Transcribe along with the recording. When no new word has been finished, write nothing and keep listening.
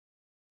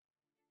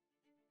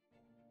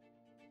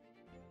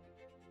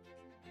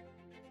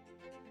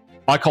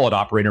I call it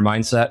operator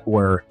mindset,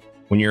 where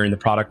when you're in the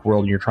product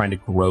world and you're trying to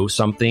grow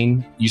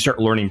something, you start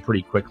learning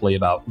pretty quickly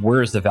about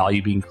where is the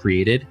value being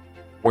created,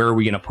 where are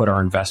we going to put our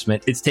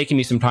investment. It's taken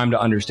me some time to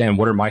understand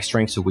what are my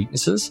strengths and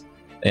weaknesses,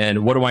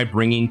 and what am I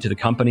bringing to the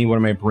company, what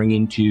am I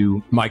bringing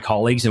to my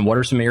colleagues, and what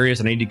are some areas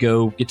I need to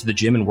go get to the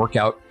gym and work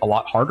out a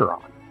lot harder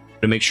on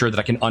to make sure that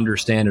I can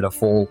understand at a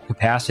full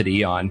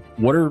capacity on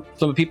what are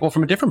some of the people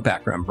from a different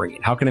background bringing.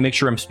 How can I make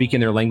sure I'm speaking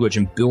their language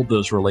and build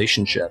those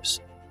relationships?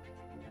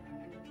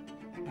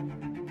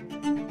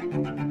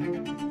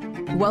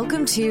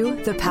 Welcome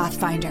to The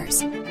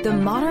Pathfinders, the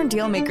Modern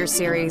Dealmaker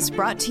series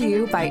brought to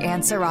you by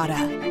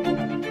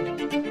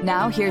Ansarada.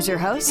 Now, here's your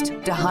host,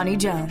 Dhani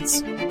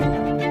Jones.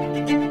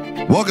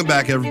 Welcome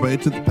back, everybody,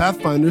 to The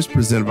Pathfinders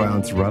presented by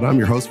Ansarada. I'm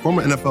your host,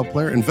 former NFL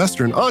player,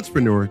 investor, and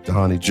entrepreneur,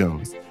 Dhani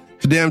Jones.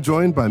 Today, I'm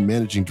joined by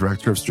Managing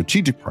Director of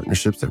Strategic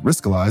Partnerships at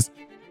Riskalyze,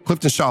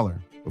 Clifton Schaller.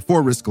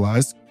 Before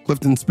Riskalyze,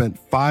 Clifton spent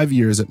 5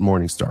 years at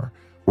Morningstar,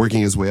 working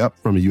his way up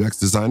from a UX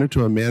designer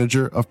to a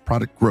manager of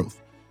product growth.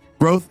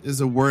 Growth is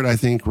a word I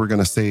think we're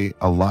going to say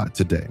a lot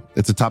today.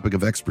 It's a topic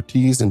of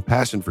expertise and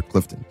passion for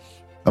Clifton.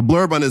 A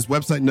blurb on his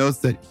website notes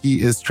that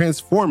he is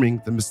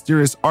transforming the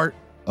mysterious art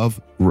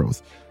of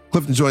growth.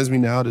 Clifton joins me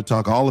now to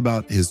talk all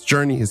about his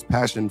journey, his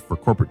passion for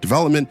corporate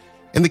development,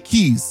 and the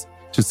keys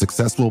to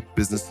successful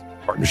business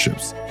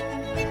partnerships.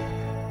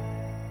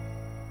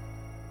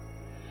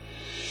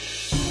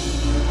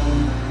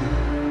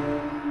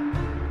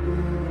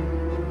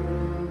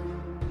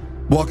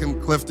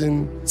 Welcome,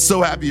 Clifton.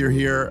 So happy you're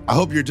here. I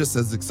hope you're just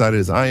as excited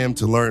as I am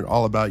to learn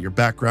all about your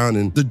background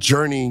and the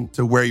journey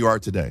to where you are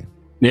today.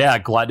 Yeah,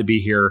 glad to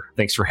be here.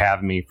 Thanks for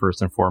having me,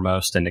 first and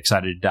foremost, and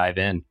excited to dive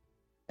in.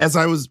 As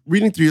I was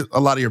reading through a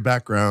lot of your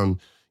background,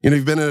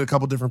 you've been in a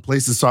couple different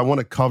places, so I want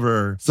to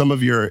cover some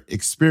of your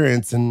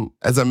experience. And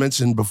as I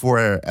mentioned before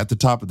at the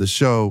top of the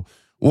show,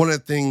 one of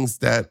the things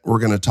that we're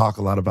going to talk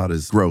a lot about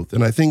is growth.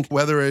 And I think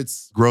whether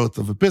it's growth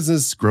of a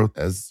business, growth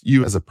as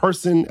you as a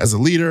person, as a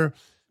leader,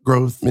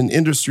 growth in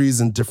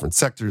industries and different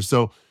sectors.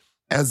 So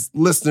as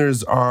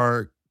listeners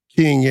are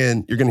keying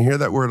in, you're going to hear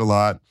that word a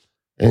lot.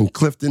 And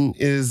Clifton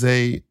is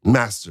a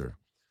master.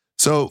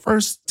 So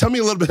first, tell me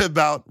a little bit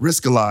about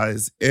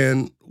Riskalyze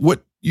and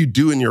what you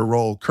do in your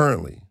role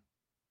currently.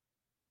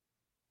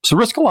 So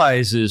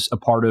Riskalyze is a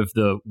part of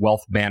the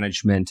wealth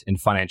management and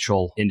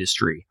financial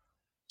industry.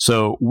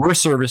 So we're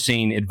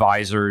servicing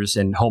advisors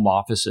and home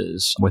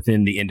offices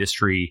within the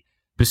industry,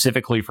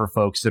 specifically for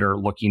folks that are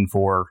looking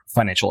for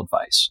financial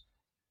advice.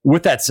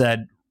 With that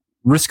said,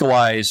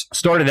 Riskalyze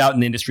started out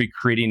in the industry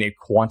creating a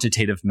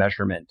quantitative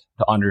measurement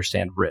to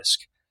understand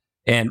risk.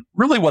 And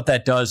really what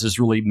that does is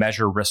really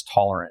measure risk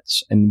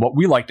tolerance. And what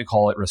we like to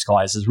call it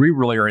Riskalyze is we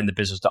really are in the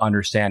business to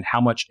understand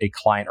how much a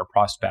client or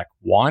prospect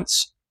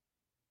wants,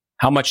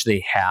 how much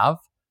they have,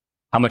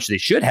 how much they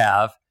should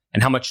have,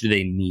 and how much do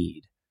they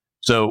need.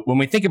 So when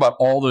we think about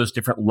all those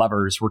different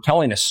levers, we're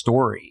telling a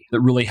story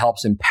that really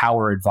helps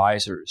empower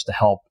advisors to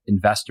help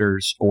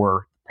investors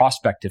or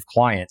prospective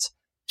clients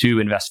to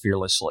invest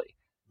fearlessly.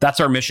 That's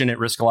our mission at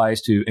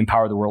Riskalyze, to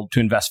empower the world to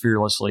invest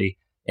fearlessly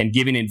and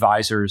giving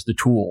advisors the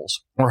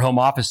tools or home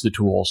office the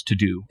tools to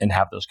do and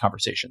have those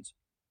conversations.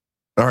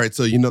 All right.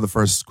 So, the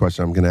first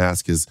question I'm going to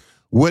ask is,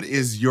 what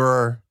is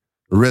your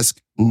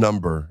risk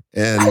number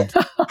and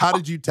how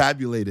did you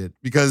tabulate it?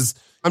 Because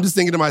I'm just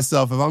thinking to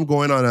myself, if I'm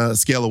going on a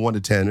scale of 1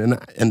 to 10,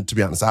 and to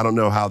be honest, I don't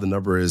know how the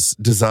number is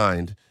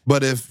designed,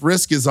 but if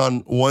risk is on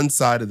one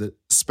side of the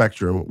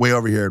spectrum, way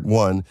over here at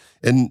 1,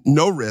 and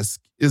no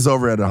risk is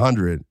over at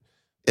 100,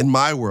 in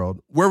my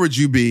world, where would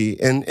you be?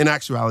 And in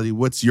actuality,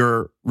 what's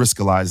your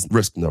Riskalyze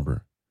risk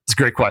number? It's a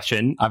great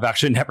question. I've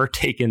actually never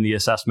taken the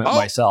assessment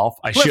myself.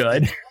 I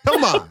should.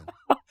 Come on.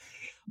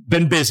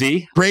 Been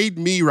busy. Grade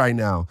me right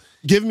now.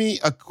 Give me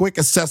a quick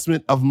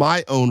assessment of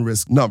my own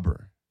risk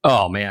number.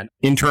 Oh, man.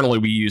 Internally,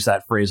 we use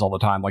that phrase all the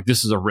time. Like,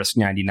 this is a risk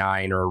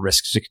 99 or a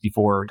risk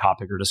 64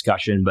 topic or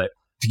discussion. But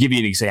to give you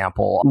an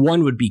example,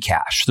 1 would be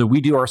cash. So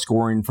we do our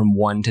scoring from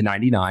 1 to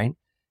 99.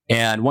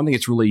 And one thing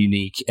that's really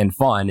unique and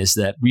fun is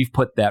that we've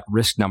put that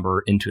risk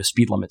number into a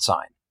speed limit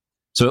sign.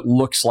 So it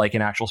looks like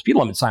an actual speed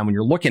limit sign when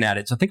you're looking at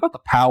it. So think about the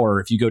power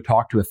if you go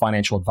talk to a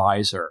financial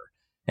advisor.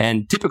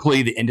 And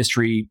typically the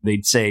industry,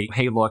 they'd say,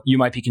 hey, look, you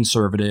might be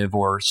conservative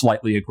or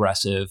slightly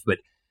aggressive, but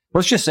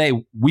let's just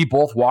say we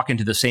both walk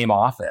into the same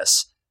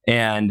office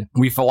and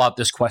we fill out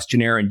this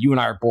questionnaire and you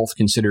and I are both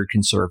considered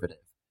conservative.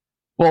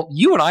 Well,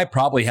 you and I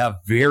probably have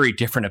very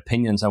different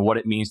opinions on what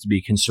it means to be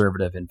a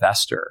conservative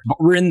investor, but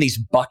we're in these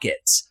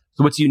buckets.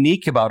 So what's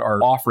unique about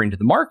our offering to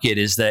the market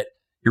is that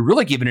you're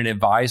really giving an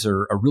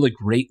advisor a really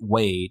great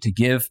way to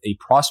give a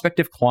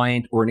prospective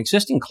client or an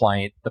existing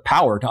client the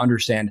power to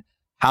understand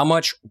how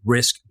much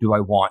risk do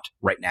I want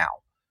right now.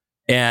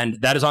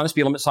 And that is on a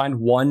speed limit sign,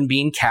 1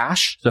 being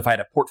cash. So if I had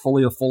a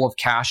portfolio full of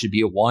cash, it'd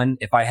be a 1.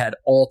 If I had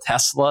all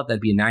Tesla,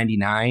 that'd be a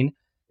 99.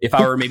 If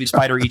I were maybe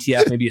Spider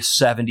ETF, maybe a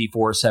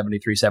 74,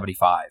 73,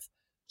 75.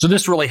 So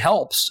this really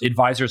helps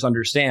advisors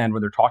understand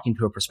when they're talking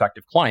to a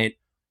prospective client,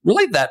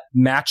 really that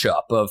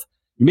matchup of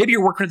maybe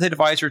you're working with an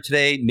advisor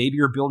today, maybe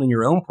you're building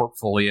your own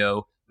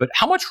portfolio, but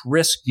how much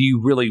risk do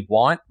you really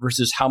want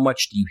versus how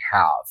much do you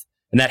have?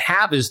 And that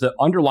have is the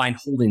underlying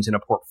holdings in a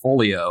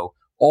portfolio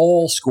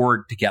all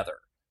scored together.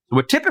 So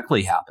what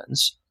typically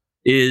happens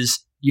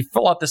is you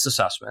fill out this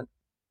assessment,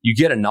 you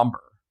get a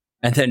number,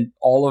 and then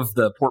all of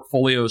the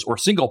portfolios or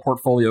single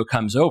portfolio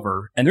comes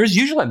over, and there's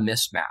usually a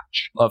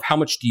mismatch of how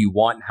much do you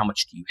want and how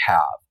much do you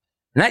have.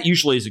 And that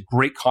usually is a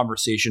great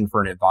conversation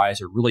for an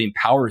advisor, really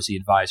empowers the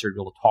advisor to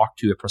be able to talk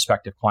to a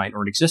prospective client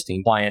or an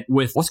existing client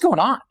with what's going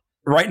on.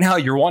 Right now,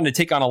 you're wanting to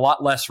take on a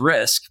lot less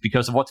risk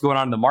because of what's going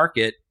on in the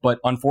market, but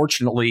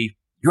unfortunately,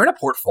 you're in a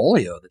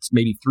portfolio that's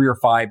maybe 3 or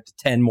 5 to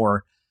 10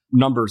 more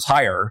numbers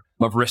higher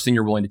of risk than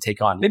you're willing to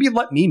take on. Maybe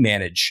let me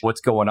manage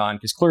what's going on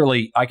because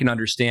clearly I can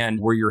understand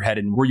where you're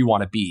headed and where you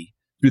want to be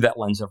through that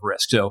lens of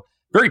risk. So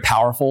very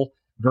powerful,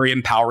 very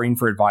empowering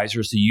for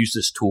advisors to use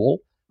this tool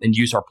and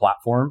use our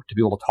platform to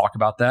be able to talk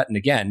about that. And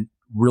again,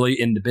 really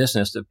in the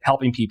business of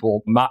helping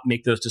people not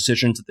make those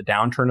decisions at the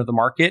downturn of the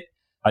market.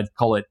 I'd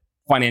call it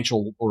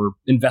financial or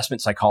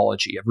investment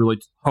psychology of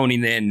really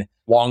honing in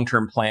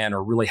long-term plan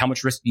or really how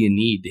much risk do you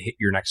need to hit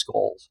your next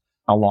goals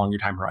along your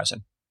time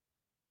horizon.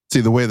 See,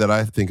 the way that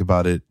I think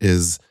about it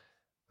is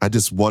I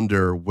just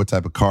wonder what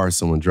type of car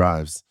someone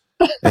drives.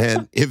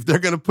 And if they're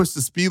going to push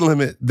the speed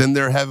limit, then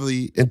they're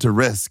heavily into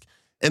risk.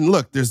 And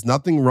look, there's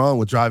nothing wrong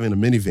with driving a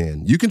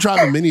minivan. You can drive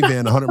a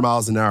minivan 100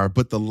 miles an hour,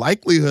 but the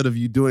likelihood of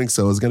you doing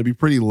so is going to be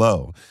pretty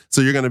low. So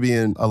you're going to be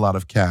in a lot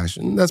of cash.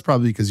 And that's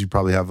probably because you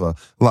probably have a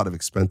lot of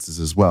expenses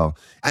as well.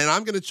 And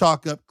I'm going to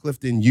chalk up,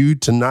 Clifton, you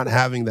to not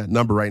having that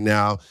number right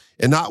now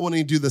and not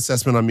wanting to do the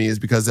assessment on me is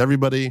because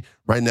everybody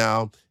right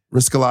now,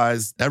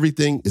 Riskalyze,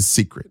 everything is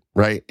secret,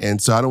 right? And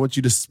so I don't want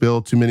you to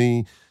spill too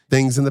many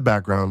things in the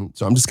background.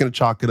 So I'm just going to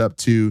chalk it up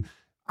to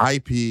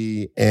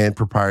IP and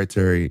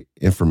proprietary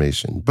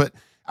information. But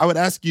I would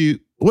ask you,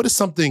 what is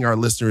something our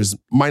listeners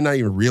might not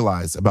even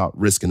realize about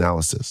risk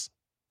analysis?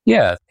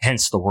 Yeah,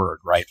 hence the word,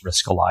 right?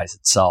 Riskalyze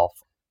itself.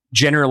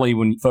 Generally,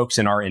 when folks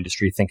in our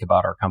industry think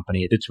about our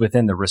company, it's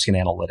within the risk and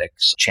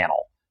analytics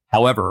channel.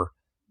 However,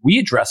 we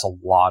address a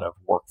lot of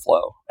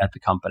workflow at the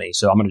company.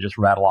 So I'm going to just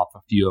rattle off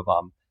a few of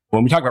them.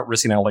 When we talk about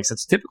risk and analytics,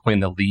 it's typically in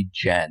the lead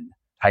gen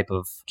type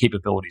of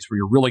capabilities where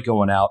you're really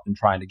going out and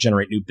trying to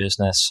generate new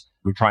business.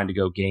 You're trying to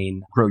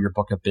grow your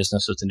book of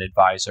business as an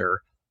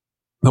advisor.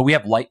 But we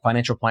have light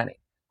financial planning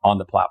on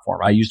the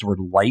platform. I use the word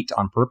light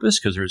on purpose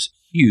because there's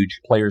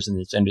huge players in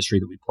this industry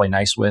that we play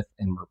nice with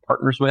and we're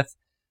partners with.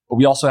 But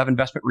we also have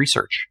investment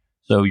research.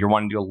 So you're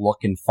wanting to look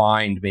and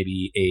find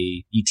maybe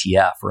a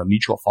ETF or a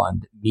mutual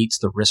fund that meets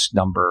the risk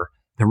number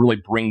to really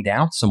bring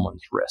down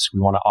someone's risk. We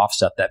want to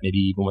offset that maybe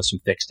even with some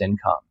fixed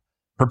income.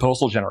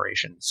 Proposal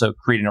generation. So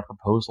creating a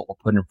proposal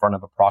to put in front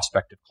of a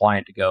prospective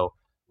client to go,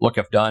 look,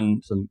 I've done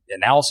some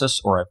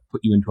analysis or I've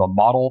put you into a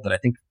model that I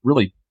think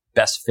really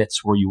best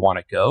fits where you want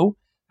to go.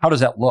 How does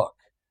that look?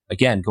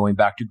 Again, going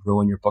back to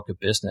growing your book of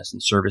business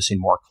and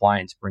servicing more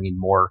clients, bringing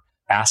more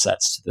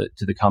assets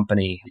to the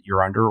company that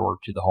you're under or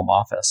to the home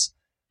office.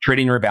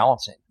 Trading or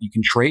rebalancing. You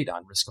can trade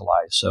on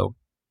Riskalyze. So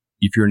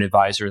if you're an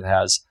advisor that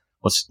has,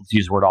 let's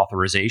use the word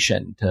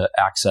authorization to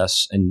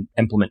access and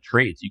implement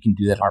trades, you can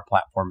do that on our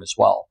platform as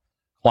well.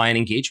 Client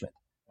engagement,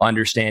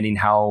 understanding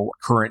how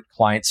current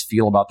clients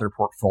feel about their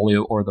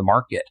portfolio or the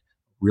market.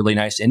 Really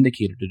nice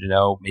indicator to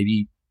know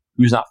maybe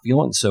who's not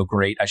feeling so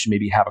great. I should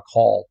maybe have a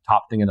call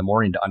top thing in the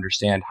morning to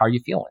understand how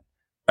you're feeling.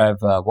 I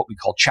have what we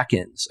call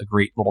check-ins, a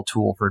great little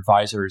tool for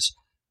advisors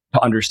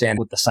to understand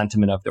what the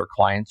sentiment of their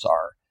clients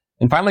are.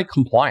 And finally,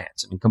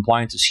 compliance. I mean,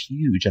 compliance is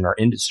huge in our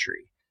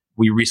industry.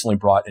 We recently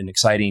brought an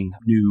exciting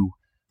new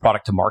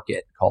product to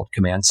market called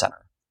Command Center.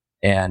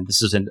 And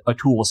this is a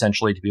tool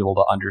essentially to be able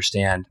to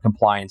understand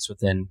compliance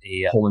within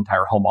a whole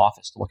entire home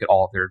office, to look at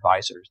all of their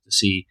advisors to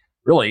see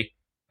really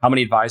how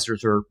many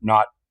advisors are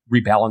not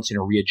rebalancing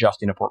or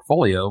readjusting a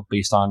portfolio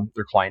based on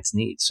their clients'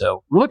 needs.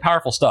 So really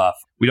powerful stuff.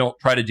 We don't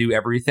try to do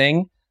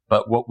everything,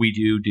 but what we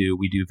do,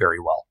 we do very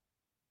well.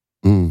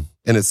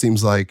 And it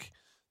seems like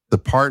the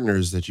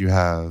partners that you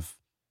have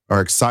are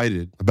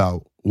excited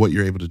about what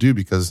you're able to do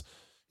because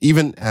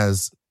even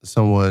as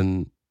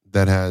someone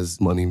that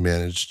has money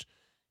managed,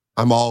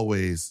 I'm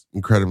always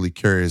incredibly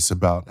curious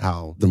about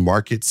how the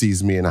market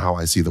sees me and how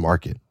I see the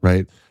market,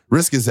 right?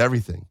 Risk is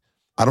everything.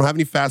 I don't have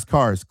any fast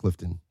cars,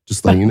 Clifton,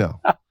 just letting you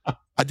know.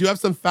 I do have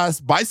some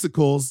fast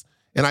bicycles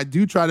and I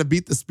do try to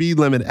beat the speed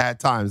limit at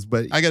times,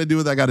 but I got to do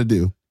what I got to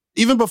do.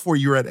 Even before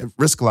you were at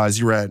Riskalyze,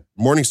 you were at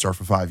Morningstar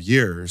for 5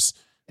 years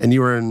and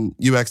you were in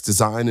UX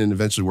design and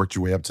eventually worked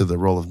your way up to the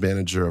role of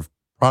manager of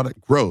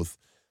product growth.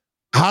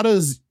 How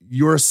does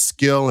your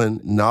skill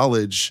and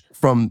knowledge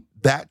from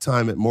that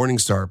time at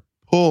Morningstar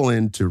pull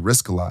into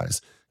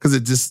Riskalyze? Because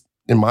it just,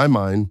 in my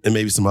mind, and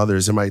maybe some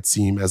others, it might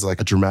seem as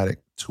like a dramatic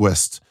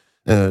twist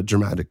and a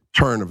dramatic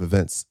turn of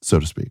events, so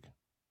to speak.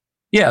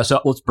 Yeah,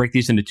 so let's break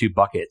these into two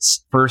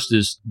buckets. First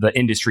is the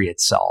industry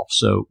itself.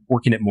 So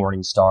working at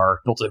Morningstar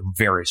built a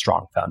very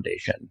strong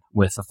foundation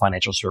with the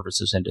financial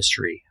services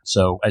industry.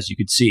 So as you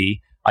could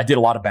see, I did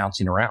a lot of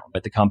bouncing around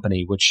at the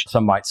company, which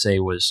some might say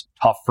was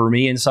tough for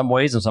me in some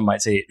ways, and some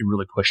might say it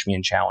really pushed me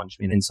and challenged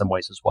me in some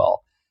ways as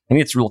well. I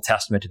think it's a real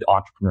testament to the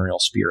entrepreneurial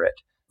spirit,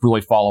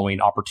 really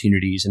following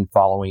opportunities and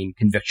following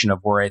conviction of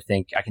where I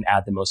think I can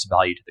add the most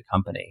value to the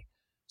company.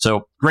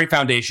 So great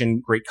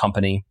foundation, great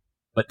company,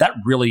 but that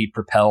really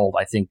propelled,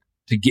 I think,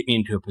 to get me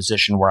into a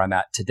position where I'm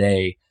at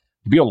today,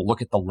 to be able to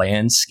look at the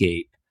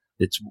landscape.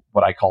 It's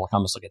what I call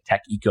almost like a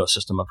tech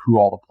ecosystem of who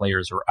all the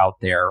players are out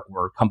there,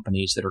 or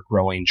companies that are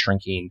growing,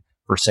 shrinking,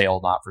 for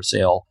sale, not for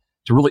sale,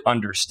 to really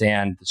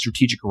understand the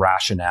strategic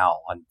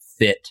rationale on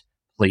fit,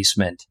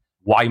 placement.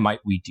 Why might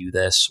we do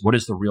this? What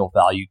is the real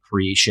value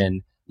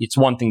creation? It's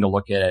one thing to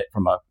look at it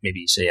from a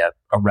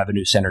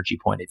revenue synergy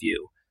point of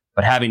view,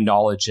 but having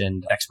knowledge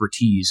and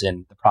expertise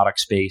in the product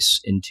space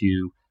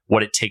into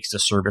what it takes to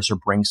service or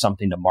bring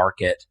something to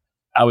market,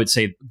 I would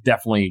say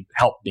definitely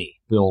helped me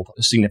build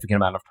a significant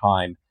amount of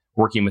time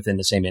working within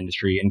the same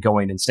industry and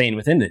going and staying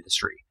within the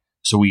industry.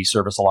 So we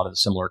service a lot of the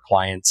similar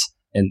clients,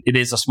 and it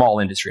is a small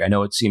industry. I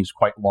know it seems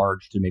quite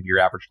large to maybe your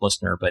average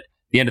listener, but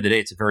at the end of the day,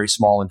 it's a very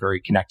small and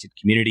very connected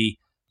community.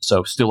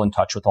 So still in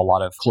touch with a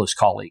lot of close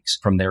colleagues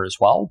from there as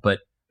well, but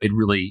it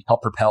really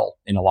helped propel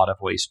in a lot of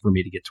ways for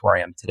me to get to where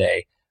I am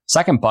today.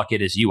 Second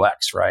bucket is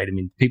UX, right? I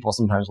mean, people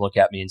sometimes look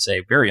at me and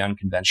say, very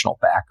unconventional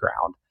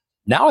background.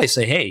 Now I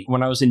say, hey,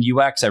 when I was in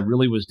UX, I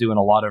really was doing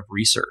a lot of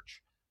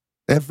research.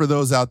 And for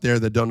those out there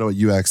that don't know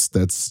what UX,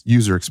 that's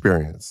user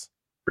experience.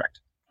 Correct.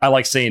 I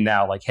like saying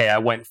now, like, hey, I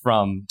went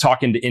from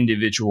talking to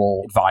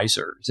individual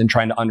advisors and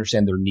trying to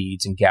understand their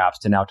needs and gaps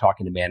to now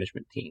talking to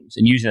management teams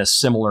and using a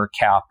similar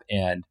CAP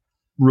and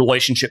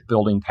relationship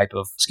building type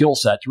of skill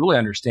set to really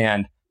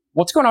understand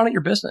what's going on at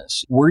your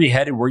business. Where are you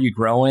headed? Where are you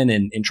growing?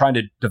 And trying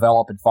to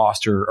develop and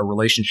foster a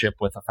relationship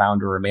with a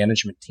founder or a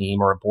management team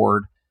or a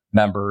board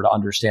member to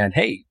understand,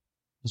 hey,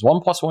 does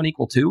 1 + 1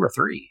 = 2 or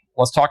 3?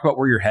 Let's talk about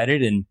where you're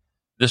headed. And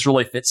this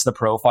really fits the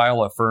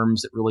profile of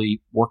firms that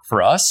really work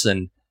for us.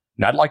 And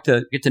I'd like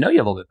to get to know you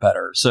a little bit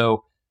better.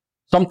 So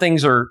some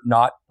things are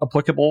not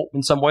applicable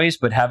in some ways,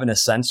 but having a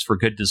sense for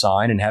good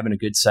design and having a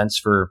good sense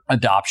for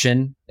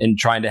adoption and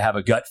trying to have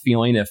a gut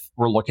feeling if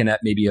we're looking at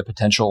maybe a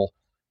potential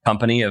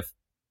company of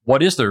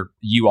what is their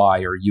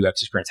UI or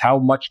UX experience? How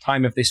much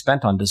time have they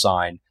spent on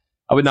design?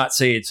 I would not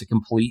say it's a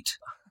complete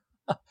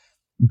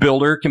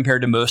builder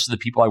compared to most of the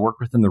people I work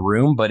with in the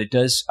room, but it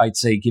does, I'd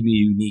say, give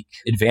you a unique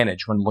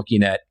advantage when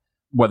looking at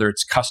whether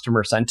it's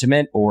customer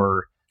sentiment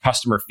or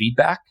customer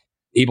feedback,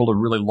 able to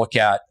really look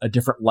at a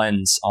different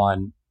lens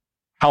on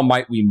how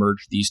might we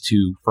merge these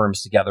two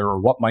firms together, or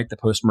what might the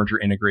post-merger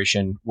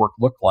integration work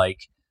look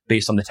like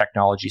based on the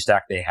technology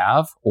stack they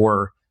have,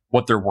 or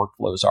what their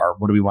workflows are.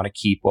 What do we want to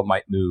keep? What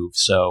might move?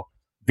 So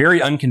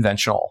very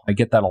unconventional. I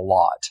get that a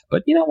lot.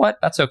 But you know what?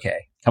 That's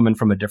okay. Coming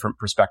from a different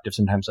perspective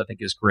sometimes I think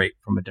is great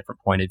from a different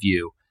point of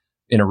view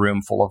in a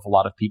room full of a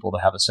lot of people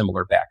that have a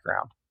similar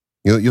background.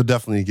 You'll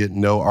definitely get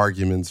no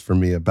arguments from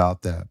me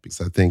about that,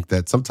 because I think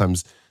that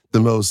sometimes the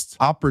most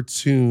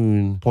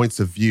opportune points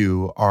of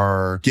view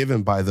are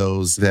given by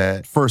those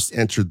that first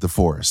entered the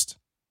forest,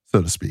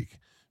 so to speak,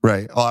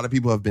 right? A lot of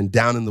people have been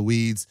down in the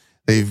weeds.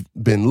 They've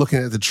been looking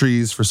at the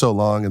trees for so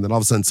long, and then all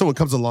of a sudden someone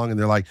comes along and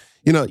they're like,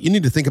 you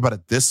need to think about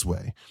it this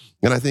way.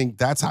 And I think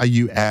that's how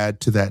you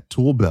add to that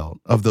tool belt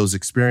of those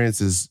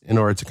experiences in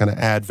order to kind of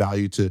add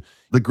value to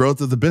the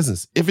growth of the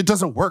business. If it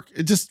doesn't work,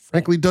 it just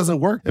frankly doesn't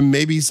work. And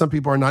maybe some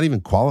people are not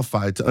even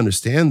qualified to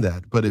understand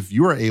that. But if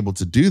you are able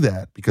to do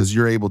that because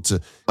you're able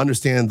to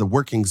understand the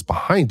workings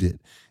behind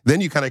it, then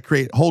you kind of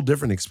create a whole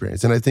different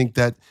experience. And I think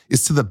that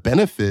is to the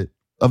benefit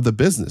of the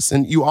business.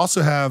 And you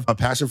also have a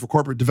passion for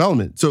corporate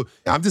development. So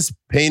I'm just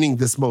painting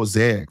this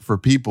mosaic for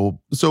people.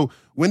 So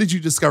when did you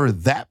discover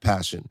that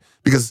passion?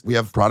 Because we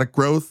have product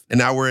growth and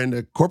now we're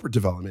into corporate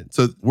development.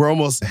 So we're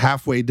almost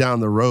halfway down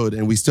the road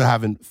and we still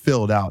haven't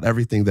filled out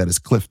everything that is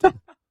Clifton.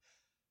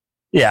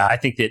 Yeah, I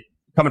think that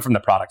coming from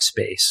the product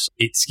space,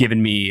 it's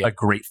given me a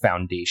great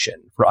foundation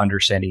for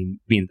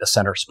understanding being the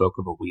center spoke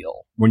of a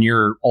wheel. When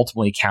you're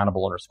ultimately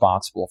accountable and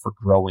responsible for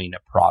growing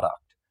a product,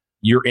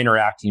 you're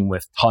interacting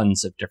with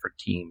tons of different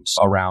teams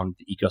around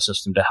the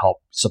ecosystem to help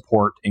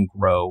support and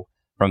grow,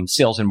 from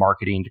sales and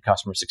marketing to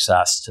customer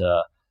success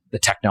to the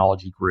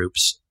technology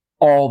groups.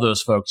 All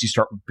those folks, you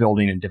start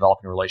building and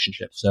developing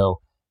relationships. So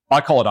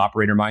I call it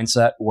operator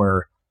mindset,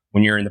 where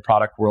when you're in the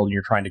product world and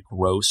you're trying to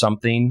grow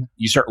something,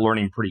 you start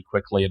learning pretty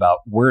quickly about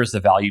where is the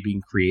value being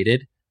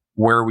created?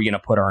 Where are we going to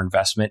put our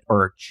investment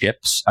or our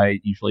chips? I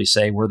usually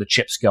say, where are the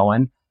chips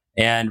going?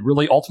 And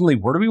really, ultimately,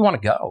 where do we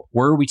want to go?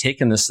 Where are we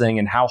taking this thing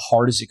and how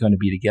hard is it going to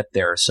be to get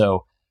there?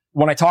 So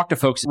when I talk to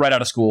folks right out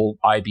of school,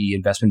 IB,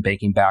 investment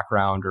banking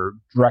background, or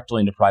directly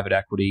into private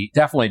equity,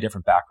 definitely a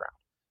different background,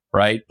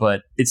 right?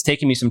 But it's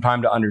taken me some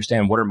time to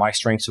understand what are my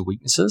strengths and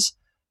weaknesses,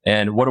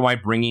 and what am I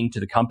bringing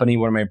to the company?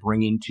 What am I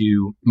bringing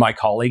to my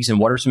colleagues? And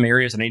what are some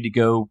areas I need to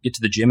go get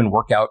to the gym and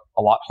work out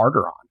a lot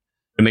harder on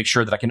to make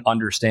sure that I can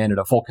understand at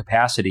a full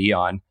capacity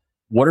on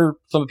what are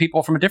some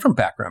people from a different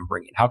background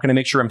bringing? How can I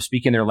make sure I'm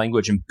speaking their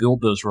language and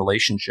build those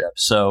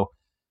relationships? So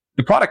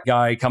the product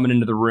guy coming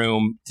into the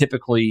room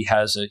typically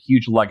has a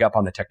huge leg up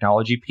on the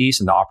technology piece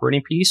and the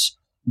operating piece,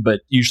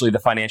 but usually the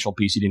financial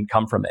piece, you didn't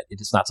come from it.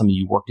 It's not something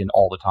you worked in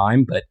all the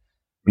time, but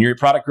When you're at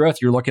product growth,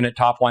 you're looking at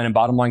top line and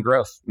bottom line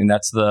growth. I mean,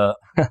 that's the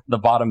the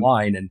bottom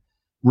line, and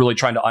really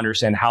trying to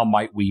understand how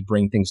might we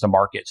bring things to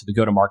market. So the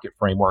go-to-market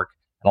framework,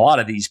 and a lot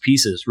of these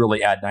pieces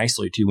really add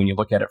nicely to when you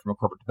look at it from a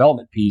corporate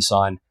development piece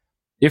on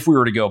if we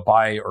were to go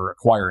buy or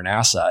acquire an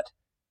asset,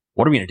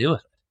 what are we going to do with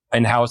it?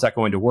 And how is that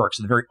going to work?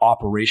 So the very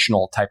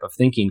operational type of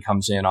thinking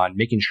comes in on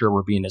making sure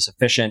we're being as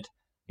efficient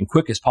and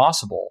quick as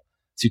possible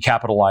to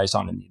capitalize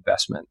on the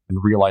investment and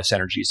realize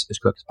synergies as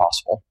quick as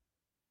possible.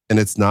 And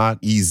it's not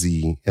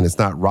easy and it's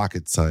not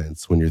rocket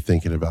science when you're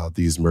thinking about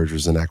these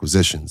mergers and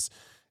acquisitions,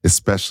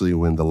 especially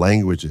when the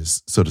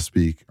languages, so to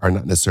speak, are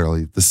not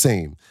necessarily the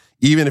same.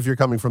 Even if you're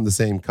coming from the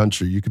same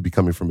country, you could be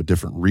coming from a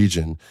different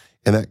region,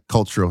 and that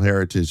cultural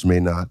heritage may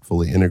not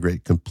fully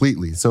integrate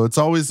completely. So it's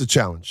always a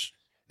challenge.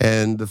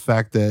 And the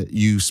fact that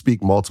you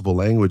speak multiple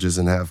languages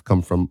and have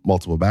come from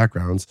multiple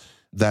backgrounds,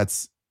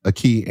 that's a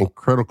key and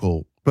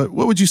critical. But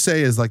what would you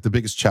say is like the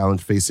biggest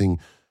challenge facing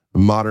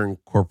modern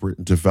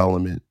corporate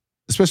development,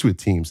 especially with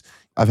teams?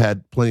 I've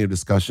had plenty of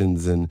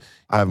discussions and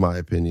I have my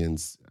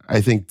opinions. I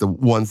think the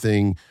one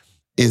thing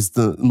is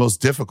the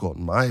most difficult,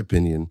 in my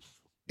opinion,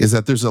 is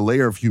that there's a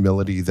layer of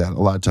humility that a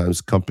lot of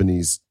times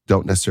companies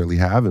don't necessarily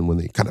have. And when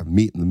they kind of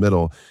meet in the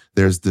middle,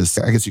 there's this,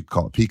 I guess you could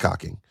call it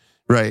peacocking,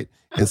 right?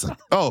 And it's like,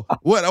 oh,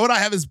 what I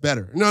have is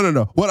better.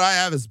 No. What I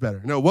have is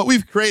better. No, what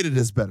we've created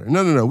is better.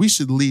 No. We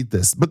should lead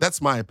this. But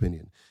that's my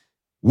opinion.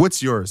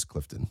 What's yours,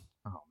 Clifton?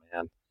 Oh,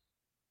 man.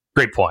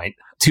 Great point.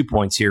 2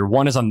 points here.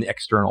 One is on the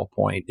external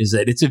point, is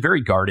that it's a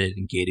very guarded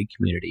and gated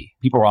community.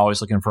 People are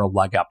always looking for a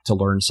leg up to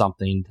learn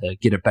something, to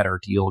get a better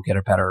deal, get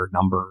a better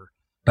number,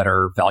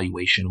 better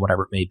valuation,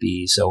 whatever it may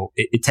be. So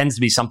it tends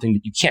to be something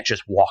that you can't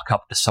just walk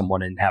up to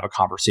someone and have a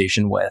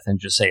conversation with and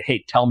just say,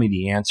 hey, tell me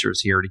the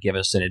answers here to give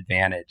us an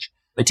advantage.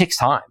 It takes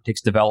time, it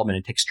takes development,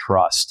 it takes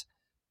trust.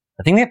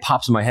 The thing that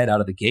pops in my head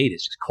out of the gate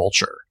is just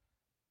culture.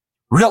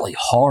 Really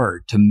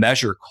hard to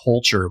measure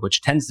culture,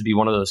 which tends to be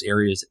one of those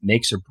areas that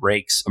makes or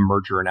breaks a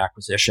merger and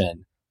acquisition.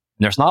 And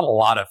there's not a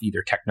lot of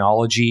either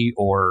technology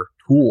or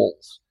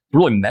tools to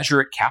really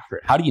measure it, capture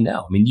it. How do you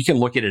know? I mean, you can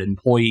look at an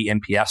employee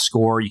NPS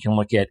score, you can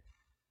look at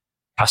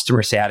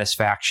customer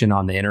satisfaction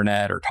on the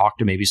internet or talk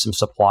to maybe some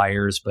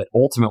suppliers, but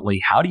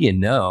ultimately, how do you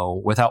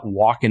know without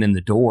walking in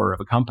the door of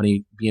a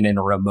company being in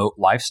a remote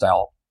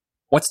lifestyle?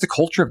 What's the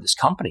culture of this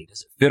company?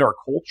 Does it fit our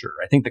culture?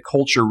 I think the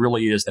culture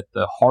really is at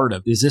the heart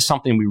of, is this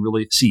something we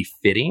really see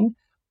fitting?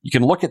 You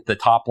can look at the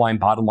top line,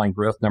 bottom line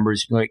growth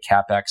numbers. You can look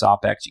at CapEx,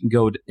 OpEx. You can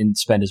go and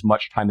spend as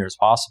much time there as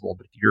possible.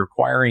 But if you're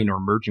acquiring or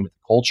merging with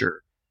the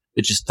culture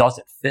that just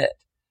doesn't fit,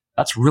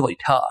 that's really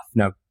tough.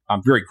 Now,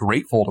 I'm very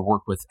grateful to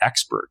work with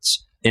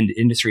experts in the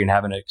industry and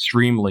have an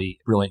extremely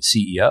brilliant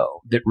CEO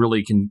that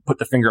really can put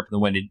the finger up in the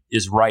wind and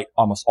is right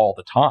almost all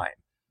the time.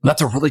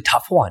 That's a really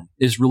tough one,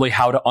 is really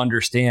how to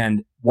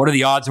understand what are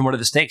the odds and what are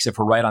the stakes if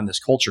we're right on this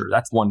culture.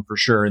 That's one for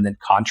sure. And then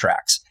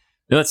contracts.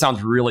 Now, that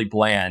sounds really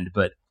bland,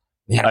 but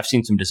man, I've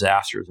seen some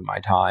disasters in my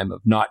time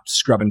of not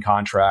scrubbing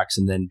contracts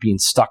and then being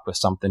stuck with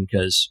something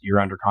because you're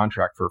under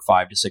contract for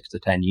 5 to 6 to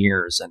 10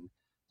 years. And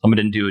someone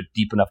didn't do a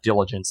deep enough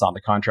diligence on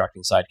the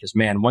contracting side. Because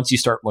man, once you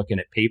start looking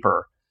at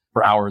paper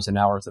for hours and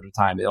hours at a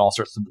time, it all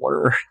starts to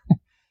blur.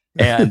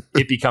 And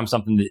it becomes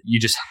something that you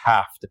just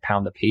have to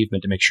pound the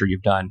pavement to make sure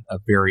you've done a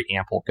very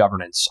ample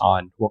governance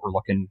on what we're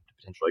looking to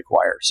potentially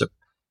acquire. So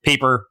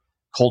paper,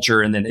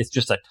 culture, and then it's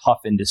just a tough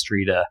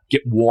industry to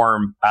get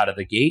warm out of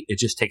the gate. It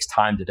just takes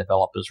time to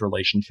develop those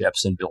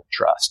relationships and build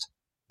trust.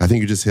 I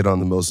think you just hit on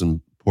the most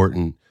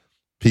important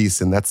piece,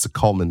 and that's the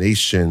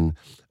culmination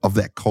of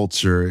that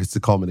culture. It's the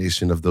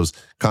culmination of those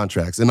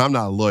contracts. And I'm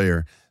not a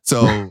lawyer,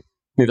 so...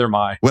 Neither am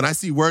I. When I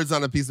see words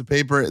on a piece of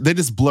paper, they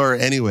just blur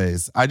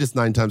anyways. I just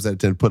 9 times out of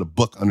 10 put a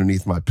book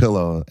underneath my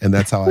pillow, and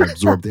that's how I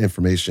absorb the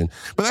information.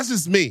 But that's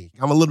just me.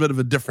 I'm a little bit of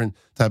a different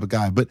type of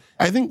guy. But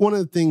I think one of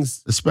the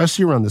things,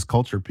 especially around this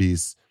culture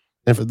piece,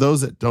 and for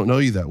those that don't know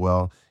you that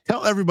well,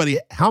 tell everybody,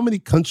 how many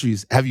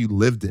countries have you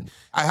lived in?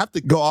 I have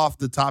to go off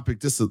the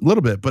topic just a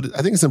little bit, but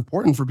I think it's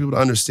important for people to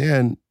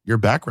understand your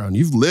background.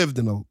 You've lived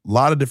in a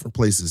lot of different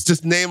places.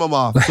 Just name them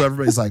off so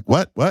everybody's like,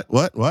 what?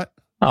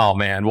 Oh,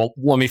 man. Well,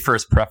 let me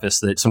first preface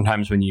that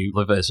sometimes when you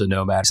live as a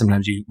nomad,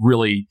 sometimes you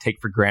really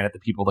take for granted the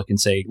people that can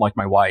say, like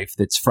my wife,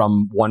 that's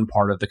from one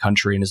part of the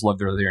country and has lived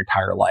there their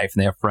entire life, and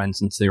they have friends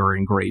since they were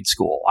in grade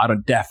school. I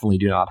definitely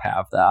do not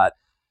have that.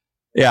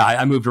 Yeah,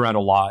 I moved around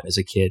a lot as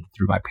a kid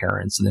through my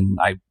parents, and then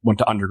I went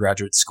to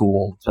undergraduate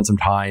school, spent some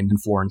time in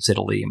Florence,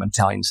 Italy. I'm an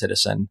Italian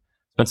citizen.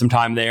 Spent some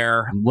time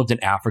there and lived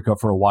in Africa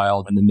for a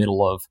while in the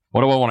middle of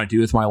what do I want to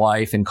do with my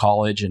life in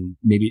college? And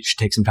maybe it should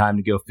take some time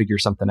to go figure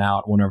something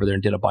out. Went over there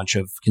and did a bunch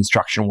of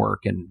construction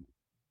work and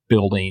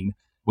building,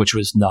 which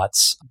was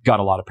nuts. Got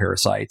a lot of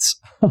parasites,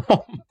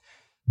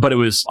 but it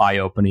was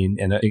eye-opening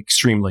and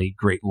extremely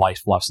great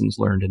life lessons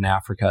learned in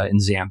Africa, in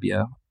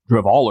Zambia.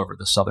 Drove all over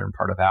the southern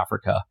part of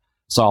Africa.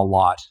 Saw a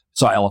lot.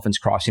 Saw elephants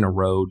crossing a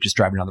road, just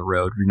driving down the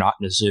road. You're not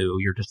in a zoo.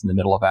 You're just in the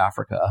middle of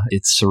Africa.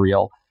 It's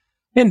surreal.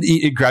 And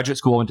graduate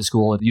school, went to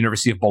school at the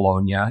University of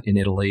Bologna in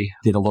Italy,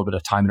 did a little bit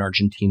of time in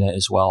Argentina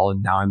as well.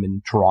 And now I'm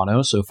in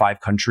Toronto. So 5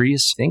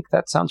 countries. I think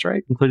that sounds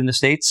right, including the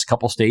States, a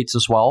couple states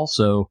as well.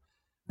 So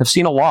I've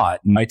seen a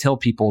lot. And I tell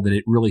people that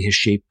it really has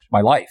shaped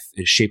my life.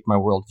 It shaped my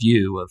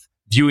worldview of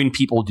viewing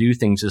people do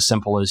things as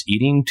simple as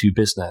eating to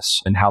business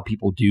and how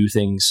people do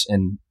things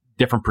and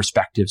different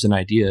perspectives and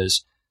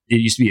ideas. It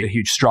used to be a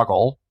huge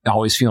struggle,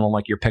 always feeling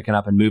like you're picking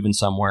up and moving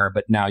somewhere.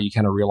 But now you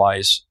kind of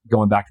realize,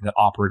 going back to that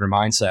operator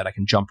mindset, I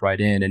can jump right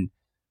in and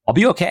I'll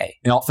be okay.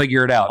 And I'll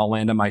figure it out. I'll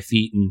land on my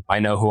feet and I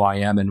know who I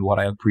am and what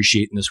I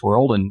appreciate in this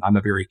world. And I'm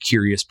a very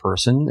curious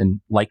person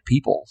and like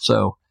people.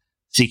 So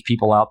seek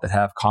people out that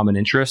have common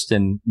interest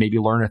and maybe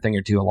learn a thing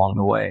or two along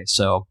the way.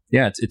 So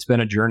yeah, it's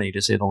been a journey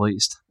to say the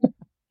least.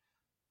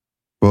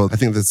 Well, I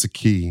think that's the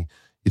key.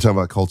 You talk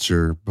about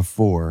culture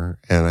before,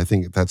 and I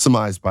think that's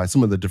summarized by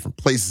some of the different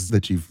places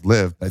that you've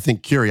lived. I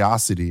think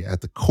curiosity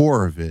at the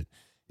core of it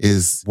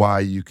is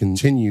why you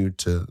continue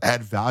to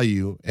add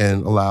value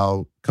and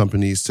allow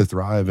companies to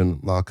thrive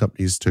and allow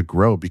companies to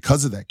grow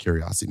because of that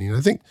curiosity. And I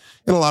think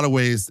in a lot of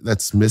ways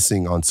that's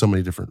missing on so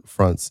many different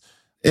fronts.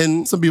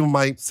 And some people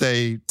might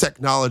say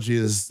technology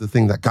is the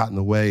thing that got in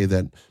the way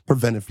that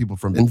prevented people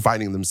from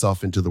inviting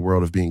themselves into the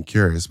world of being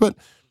curious. But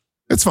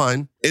it's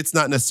fine. It's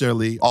not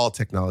necessarily all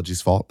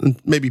technology's fault, and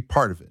maybe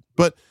part of it.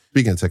 But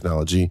speaking of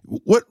technology,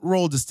 what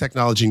role does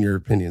technology, in your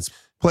opinions,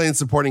 play in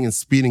supporting and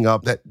speeding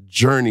up that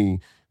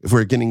journey if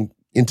we're getting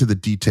into the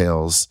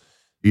details?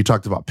 You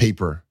talked about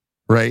paper,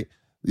 right?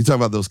 You talk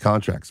about those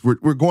contracts.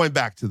 We're going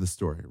back to the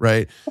story,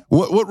 right?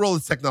 What role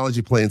does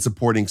technology play in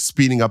supporting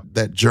speeding up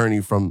that journey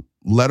from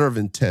letter of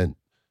intent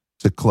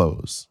to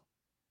close?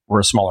 We're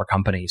a smaller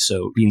company,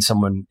 so being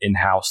someone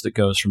in-house that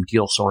goes from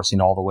deal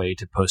sourcing all the way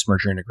to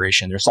post-merger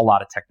integration, there's a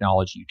lot of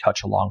technology you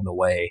touch along the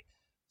way.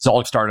 So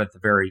I'll start at the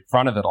very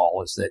front of it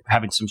all, is that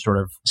having some sort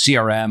of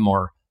CRM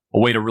or a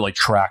way to really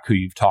track who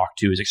you've talked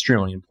to is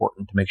extremely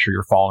important to make sure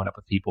you're following up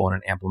with people in an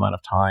ample amount of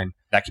time.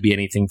 That could be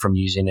anything from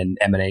using an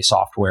M&A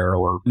software,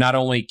 or not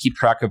only keep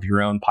track of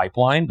your own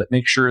pipeline, but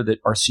make sure that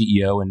our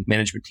CEO and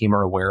management team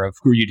are aware of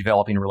who are you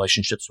developing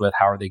relationships with,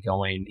 how are they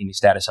going, any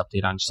status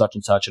update on such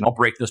and such. And I'll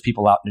break those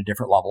people out into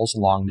different levels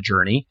along the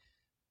journey.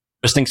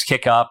 As things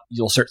kick up,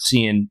 you'll start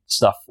seeing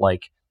stuff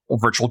like a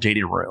virtual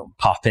data room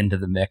pop into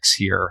the mix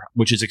here,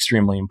 which is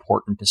extremely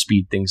important to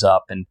speed things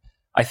up. And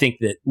I think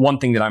that one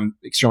thing that I'm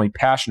extremely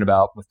passionate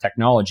about with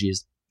technology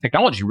is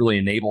technology really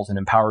enables and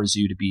empowers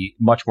you to be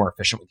much more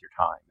efficient with your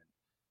time.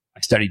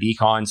 I studied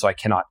econ, so I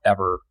cannot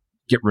ever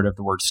get rid of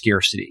the word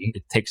scarcity.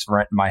 It takes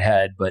rent in my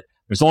head, but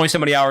there's only so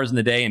many hours in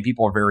the day and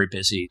people are very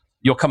busy.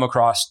 You'll come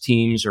across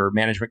teams or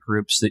management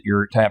groups that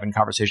you're having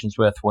conversations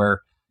with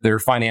where their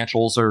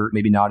financials are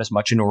maybe not as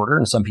much in order,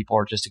 and some people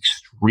are just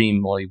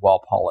extremely well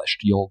polished.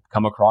 You'll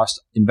come across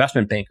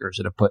investment bankers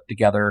that have put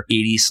together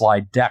 80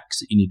 slide decks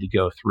that you need to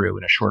go through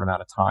in a short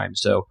amount of time.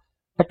 So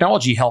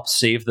technology helps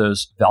save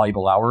those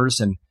valuable hours.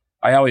 And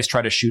I always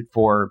try to shoot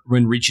for,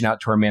 when reaching out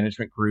to our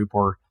management group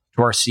or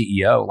to our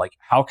CEO, like,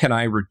 how can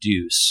I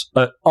reduce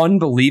an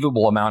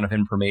unbelievable amount of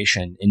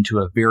information into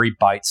a very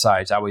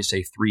bite-sized, I always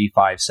say 3,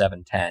 5,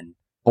 7, 10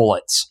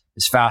 bullets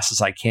as fast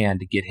as I can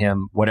to get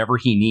him whatever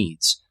he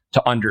needs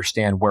to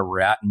understand where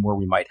we're at and where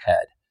we might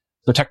head.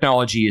 So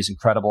technology is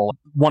incredible.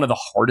 One of the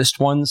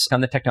hardest ones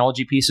on the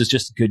technology piece is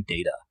just good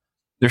data.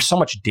 There's so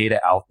much data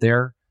out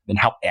there and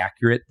how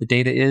accurate the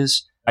data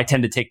is. I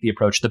tend to take the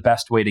approach, the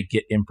best way to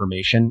get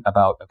information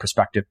about a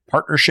prospective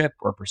partnership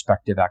or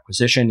prospective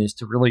acquisition is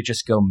to really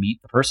just go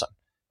meet the person,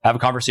 have a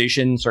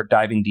conversation, start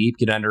diving deep,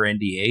 get under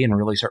NDA, and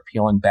really start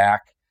peeling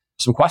back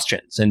some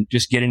questions. And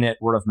just getting it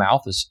word of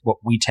mouth is what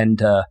we tend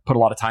to put a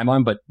lot of time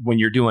on. But when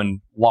you're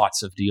doing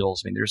lots of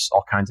deals, I mean, there's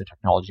all kinds of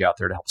technology out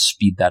there to help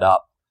speed that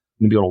up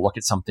and be able to look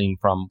at something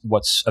from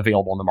what's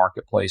available in the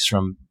marketplace,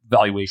 from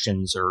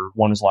valuations or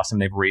when was the last time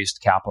they've raised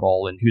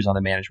capital and who's on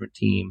the management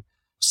team.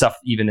 Stuff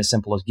even as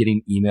simple as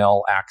getting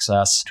email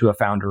access to a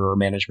founder or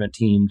management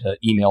team to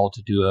email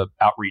to do an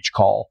outreach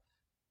call.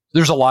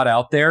 There's a lot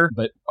out there,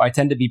 but I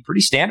tend to be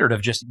pretty standard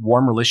of just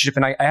warm relationship.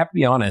 And I have to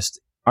be honest,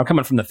 I'm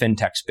coming from the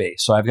fintech space,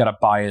 so I've got a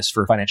bias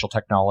for financial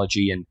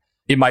technology, and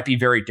it might be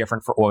very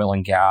different for oil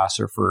and gas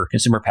or for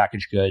consumer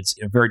packaged goods,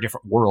 in a very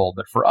different world.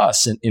 But for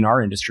us in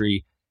our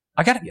industry,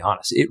 I got to be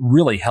honest, it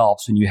really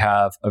helps when you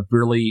have a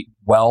really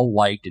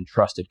well-liked and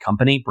trusted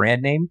company,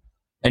 brand name,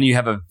 and you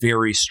have a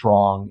very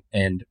strong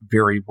and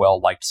very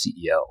well-liked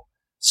CEO.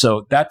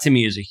 So that to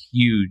me is a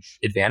huge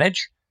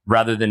advantage,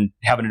 rather than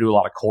having to do a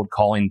lot of cold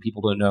calling.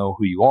 People don't know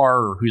who you are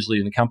or who's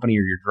leading the company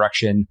or your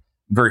direction.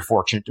 I'm very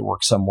fortunate to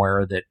work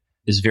somewhere that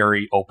is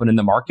very open in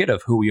the market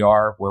of who we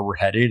are, where we're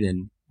headed,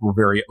 and we're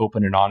very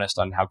open and honest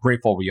on how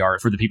grateful we are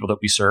for the people that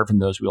we serve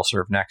and those we'll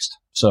serve next.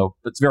 So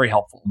it's very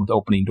helpful with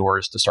opening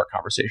doors to start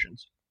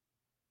conversations.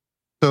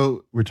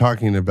 So we're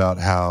talking about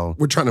how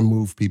we're trying to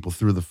move people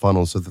through the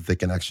funnel so that they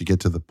can actually get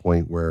to the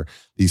point where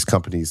these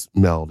companies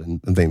meld and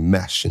they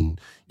mesh,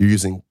 and you're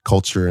using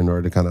culture in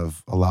order to kind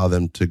of allow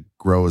them to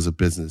grow as a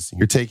business.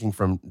 You're taking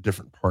from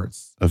different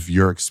parts of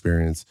your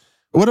experience.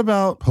 What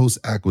about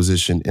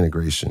post-acquisition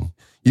integration?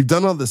 You've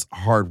done all this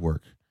hard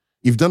work.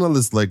 You've done all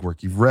this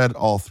legwork. You've read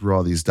all through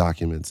all these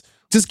documents.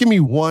 Just give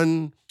me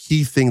one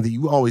key thing that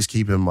you always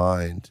keep in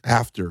mind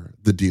after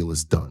the deal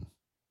is done.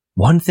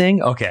 One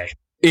thing? Okay.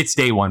 It's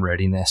day one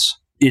readiness.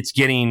 It's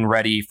getting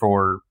ready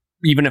for,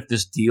 even if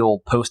this deal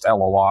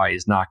post-LOI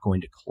is not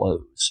going to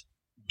close,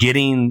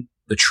 getting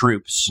the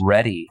troops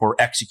ready for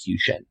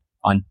execution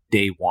on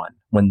day one.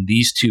 When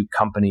these two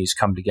companies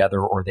come together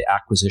or the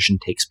acquisition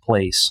takes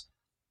place,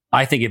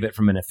 I think of it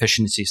from an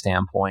efficiency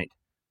standpoint.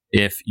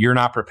 If you're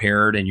not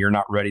prepared and you're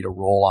not ready to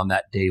roll on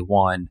that day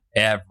one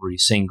every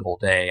single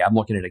day, I'm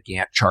looking at a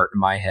Gantt chart in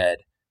my head.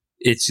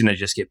 It's going to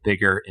just get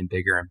bigger and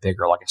bigger and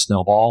bigger like a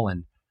snowball.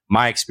 And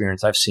my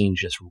experience, I've seen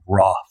just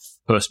rough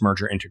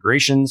post-merger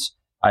integrations.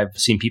 I've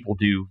seen people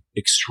do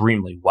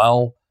extremely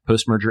well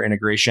post-merger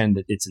integration,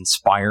 that it's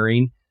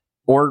inspiring,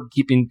 or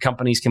keeping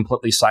companies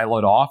completely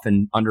siloed off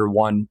and under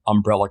one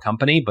umbrella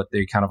company, but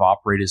they kind of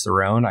operate as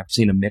their own. I've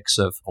seen a mix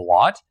of a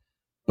lot.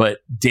 But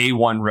day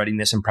one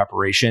readiness and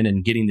preparation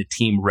and getting the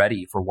team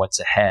ready for what's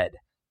ahead.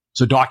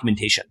 So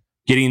documentation,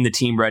 getting the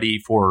team ready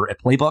for a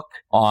playbook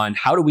on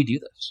how do we do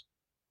this?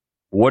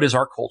 What is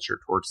our culture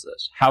towards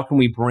this? How can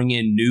we bring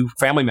in new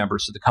family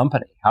members to the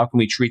company? How can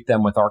we treat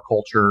them with our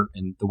culture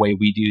and the way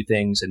we do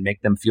things and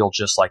make them feel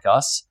just like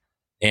us?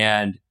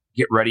 And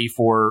get ready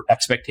for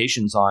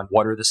expectations on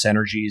what are the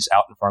synergies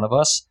out in front of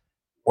us,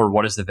 or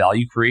what is the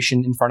value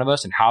creation in front of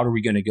us, and how are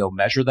we going to go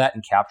measure that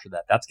and capture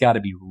that? That's got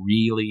to be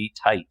really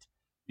tight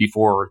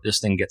before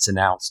this thing gets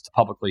announced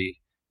publicly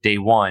day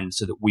one,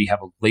 so that we have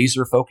a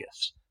laser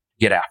focus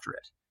to get after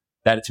it.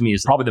 That to me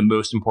is probably the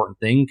most important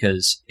thing,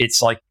 because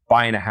it's like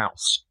buying a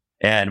house.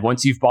 And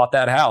once you've bought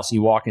that house,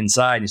 you walk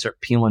inside and you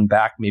start peeling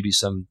back maybe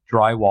some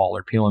drywall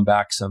or peeling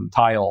back some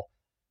tile,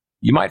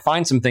 you might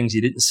find some things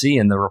you didn't see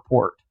in the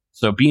report.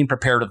 So being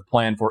prepared to the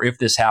plan for, if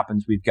this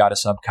happens, we've got a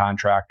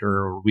subcontractor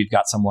or we've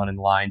got someone in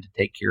line to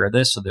take care of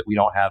this, so that we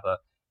don't have a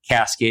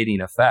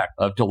cascading effect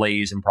of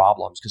delays and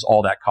problems, because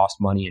all that costs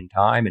money and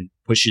time and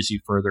pushes you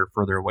further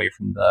away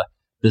from the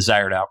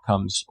desired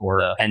outcomes or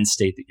the end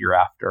state that you're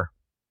after.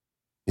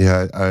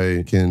 Yeah,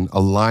 I can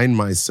align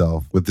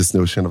myself with this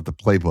notion of the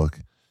playbook,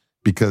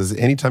 because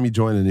anytime you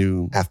join a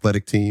new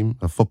athletic team,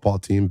 a football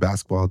team,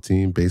 basketball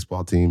team,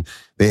 baseball team,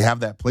 they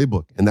have that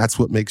playbook. And that's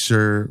what makes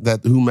sure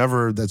that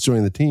whomever that's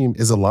joining the team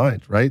is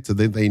aligned, right? So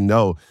they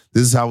know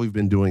this is how we've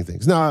been doing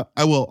things. Now,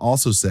 I will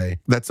also say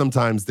that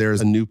sometimes there's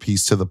a new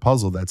piece to the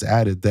puzzle that's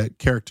added that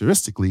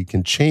characteristically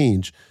can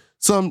change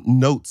some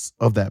notes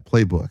of that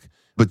playbook.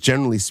 But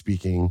generally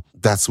speaking,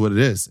 that's what it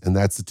is. And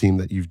that's the team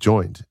that you've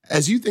joined.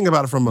 As you think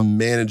about it from a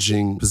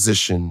managing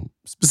position,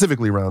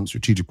 specifically around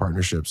strategic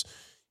partnerships,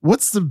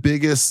 what's the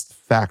biggest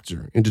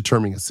factor in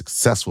determining a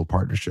successful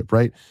partnership,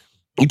 right?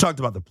 You talked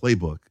about the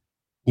playbook.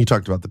 You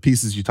talked about the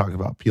pieces. You talked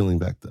about peeling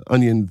back the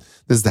onion.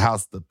 There's the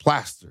house, the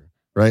plaster,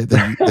 right,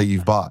 that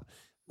you've bought.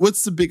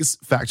 What's the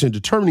biggest factor in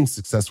determining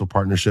successful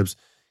partnerships?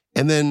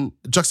 And then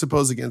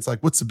juxtapose against,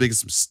 like, what's the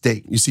biggest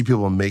mistake you see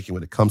people making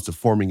when it comes to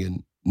forming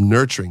and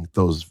nurturing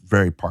those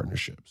very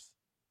partnerships?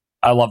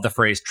 I love the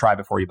phrase, try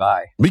before you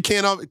buy.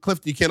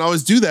 Clifton, you can't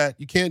always do that.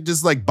 You can't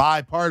just like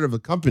buy part of a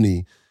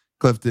company,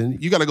 Clifton.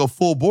 You got to go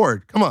full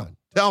board. Come on,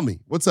 tell me,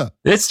 what's up?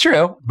 It's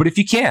true. But if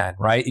you can,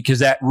 right? Because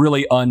that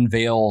really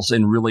unveils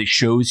and really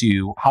shows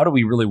you, how do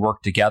we really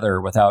work together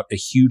without a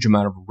huge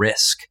amount of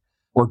risk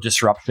or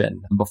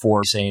disruption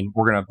before saying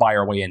we're going to buy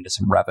our way into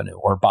some revenue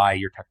or buy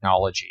your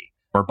technology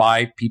or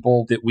buy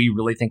people that we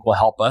really think will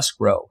help us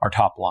grow our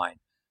top line.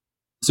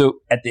 So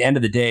at the end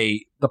of the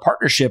day, the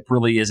partnership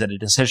really is at a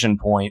decision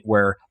point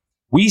where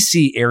we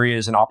see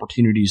areas and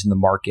opportunities in the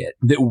market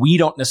that we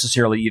don't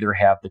necessarily either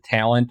have the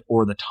talent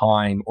or the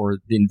time or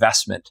the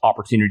investment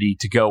opportunity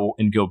to go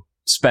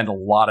spend a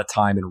lot of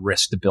time and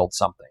risk to build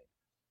something.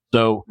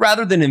 So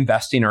rather than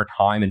investing our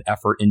time and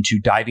effort into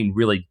diving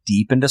really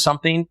deep into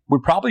something, we're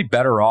probably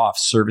better off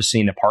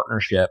servicing a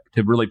partnership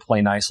to really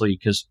play nicely,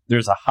 because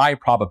there's a high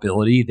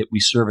probability that we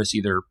service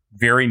either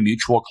very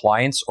mutual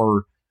clients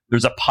or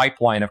there's a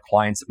pipeline of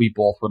clients that we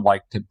both would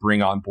like to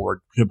bring on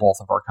board to both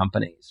of our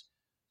companies.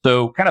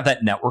 So kind of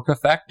that network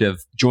effect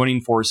of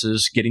joining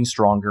forces, getting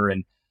stronger.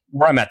 And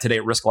where I'm at today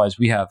at Riskalyze,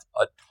 we have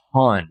a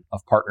ton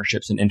of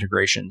partnerships and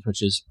integrations,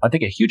 which is, I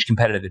think, a huge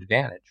competitive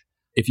advantage.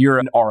 If you're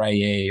an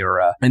RIA or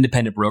an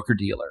independent broker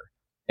dealer,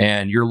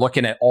 and you're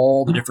looking at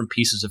all the different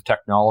pieces of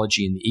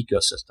technology in the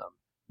ecosystem,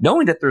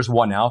 knowing that there's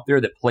one out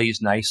there that plays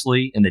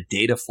nicely and the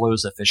data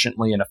flows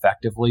efficiently and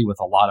effectively with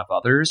a lot of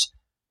others,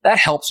 that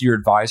helps your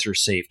advisor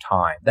save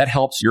time. That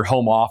helps your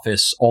home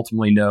office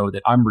ultimately know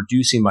that I'm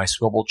reducing my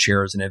swivel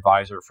chair as an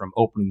advisor from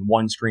opening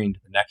one screen to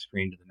the next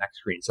screen to the next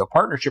screen. So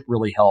partnership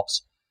really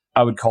helps,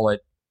 I would call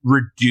it,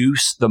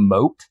 reduce the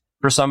moat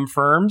for some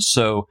firms.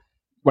 So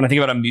when I think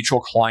about a mutual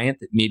client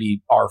that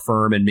maybe our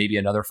firm and maybe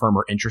another firm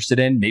are interested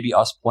in, maybe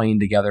us playing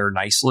together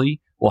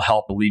nicely will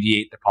help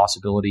alleviate the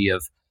possibility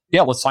of,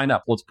 yeah, let's sign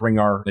up. Let's bring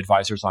our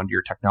advisors onto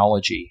your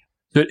technology.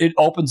 So it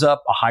opens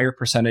up a higher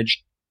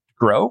percentage to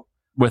grow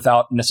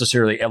without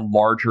necessarily a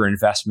larger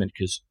investment,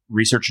 because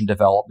research and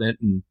development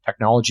and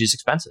technology is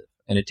expensive.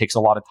 and it takes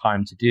a lot of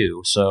time to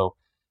do. So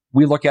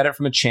we look at it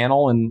from a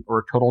channel or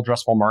a total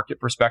addressable market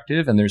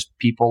perspective, and there's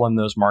people in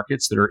those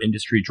markets that are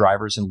industry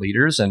drivers and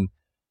leaders. And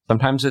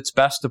sometimes it's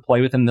best to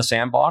play within the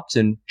sandbox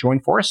and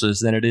join forces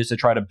than it is to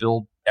try to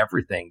build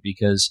everything,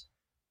 because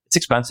it's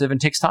expensive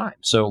and takes time.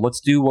 So let's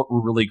do what we're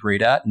really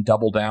great at and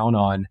double down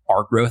on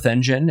our growth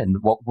engine and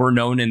what we're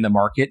known in the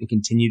market, and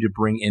continue to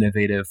bring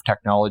innovative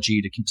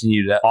technology to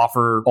continue to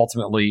offer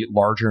ultimately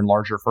larger and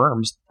larger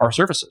firms our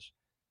services.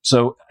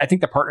 So I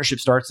think the partnership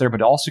starts there,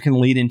 but it also can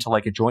lead into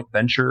like a joint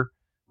venture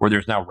where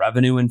there's now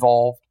revenue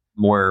involved,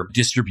 where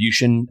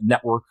distribution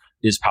network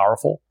is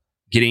powerful.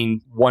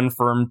 Getting one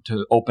firm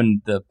to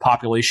open the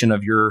population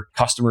of your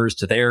customers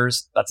to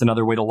theirs, that's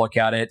another way to look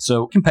at it.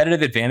 So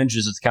competitive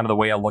advantages is kind of the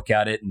way I look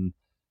at it. And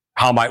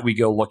how might we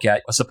go look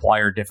at a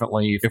supplier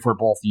differently? If we're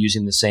both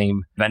using the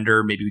same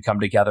vendor, maybe we come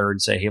together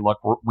and say, hey, look,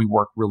 we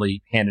work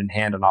really hand in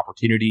hand on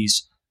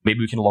opportunities.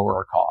 Maybe we can lower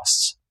our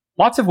costs.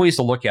 Lots of ways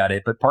to look at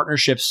it, but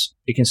partnerships,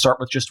 it can start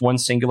with just one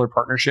singular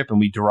partnership and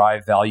we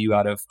derive value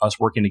out of us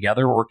working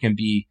together, or it can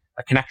be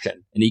a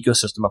connection, an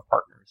ecosystem of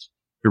partners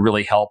to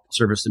really help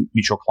service the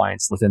mutual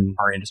clients within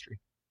our industry.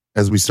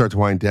 As we start to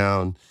wind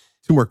down,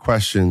 2 more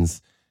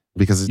questions,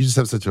 because you just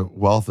have such a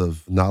wealth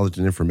of knowledge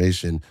and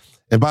information.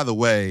 And by the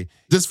way,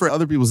 just for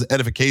other people's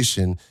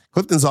edification,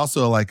 Clifton's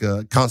also like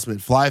a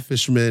consummate fly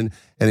fisherman,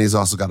 and he's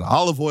also got an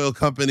olive oil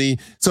company.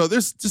 So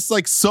there's just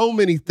like so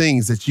many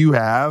things that you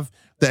have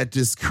that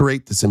just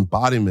create this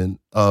embodiment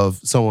of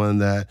someone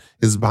that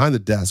is behind the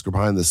desk or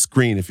behind the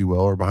screen, if you will,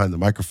 or behind the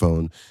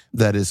microphone,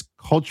 that is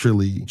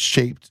culturally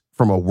shaped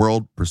from a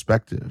world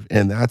perspective.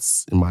 And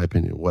that's, in my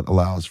opinion, what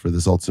allows for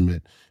this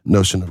ultimate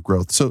notion of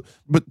growth. So,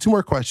 but 2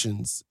 more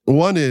questions.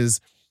 One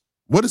is,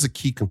 what is a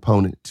key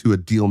component to a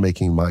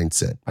deal-making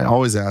mindset? I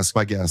always ask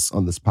my guests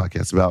on this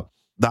podcast about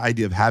the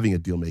idea of having a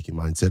deal-making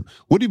mindset.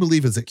 What do you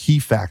believe is a key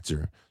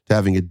factor to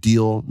having a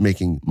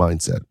deal-making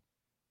mindset?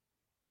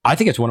 I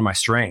think it's one of my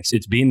strengths.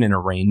 It's being an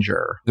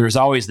arranger. There's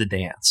always the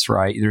dance,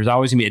 right? There's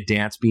always going to be a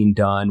dance being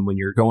done when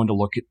you're going to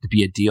look at to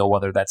be a deal,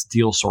 whether that's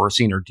deal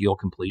sourcing or deal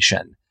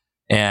completion.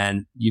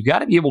 And you've got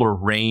to be able to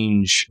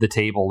arrange the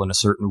table in a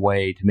certain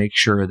way to make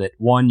sure that,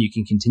 one, you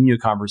can continue a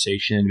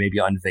conversation and maybe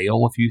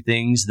unveil a few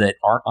things that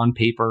aren't on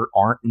paper,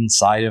 aren't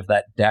inside of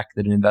that deck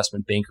that an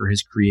investment banker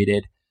has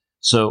created.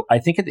 So I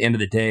think at the end of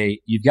the day,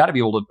 you've got to be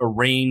able to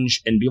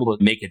arrange and be able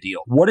to make a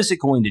deal. What is it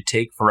going to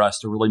take for us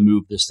to really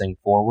move this thing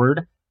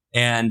forward?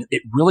 And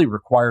it really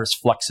requires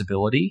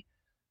flexibility,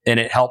 and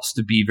it helps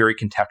to be very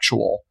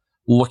contextual.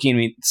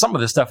 Some of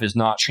this stuff has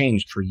not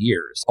changed for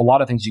years. A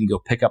lot of things you can go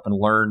pick up and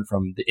learn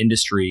from the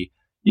industry.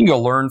 You can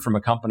go learn from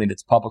a company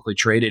that's publicly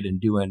traded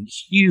and doing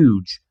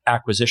huge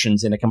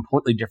acquisitions in a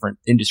completely different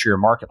industry or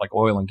market, like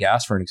oil and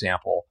gas, for an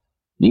example.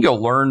 You can go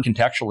learn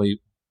contextually,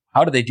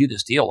 how do they do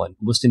this deal? And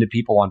listening to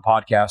people on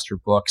podcasts or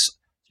books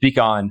speak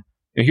on,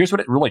 here's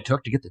what it really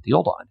took to get the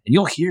deal done. And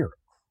you'll hear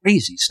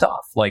crazy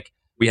stuff. Like,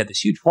 we had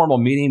this huge formal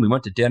meeting, we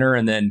went to dinner,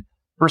 and then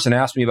the person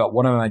asked me about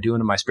what am I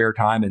doing in my spare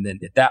time. And then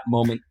at that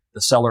moment,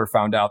 the seller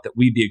found out that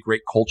we'd be a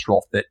great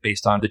cultural fit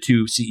based on the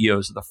 2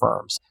 CEOs of the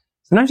firms.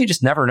 Sometimes you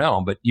just never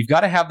know, but you've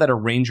got to have that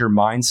arranger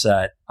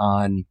mindset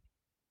on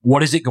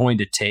what is it going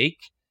to take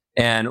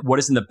and what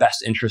is in the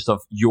best interest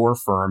of your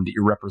firm that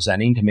you're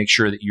representing, to make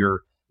sure that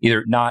you're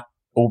either not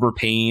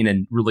overpaying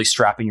and really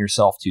strapping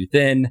yourself too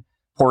thin,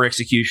 poor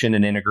execution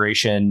and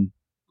integration,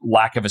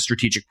 lack of a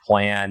strategic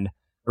plan,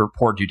 or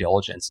poor due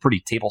diligence. Pretty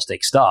table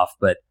stake stuff,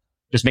 but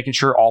just making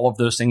sure all of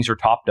those things are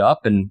topped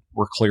up and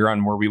we're clear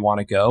on where we want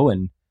to go.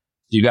 And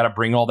you got to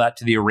bring all that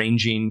to the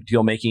arranging,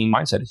 deal-making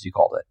mindset, as you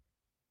called it.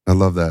 I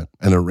love that.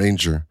 An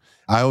arranger.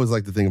 I always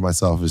like to think of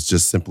myself as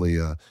just simply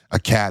a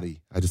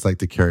caddy. I just like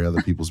to carry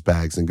other people's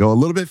bags and go a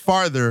little bit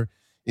farther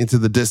into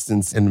the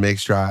distance and make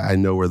sure I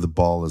know where the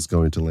ball is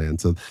going to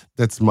land. So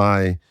that's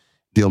my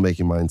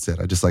deal-making mindset.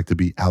 I just like to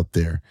be out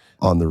there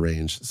on the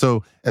range.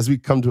 So as we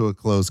come to a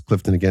close,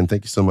 Clifton, again,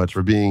 thank you so much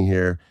for being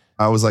here.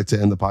 I always like to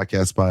end the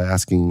podcast by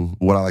asking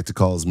what I like to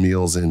call as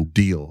meals and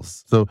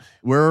deals. So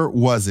where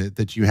was it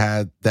that you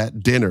had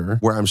that dinner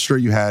where I'm sure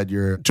you had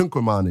your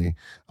cinquemani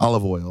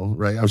olive oil,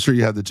 right? I'm sure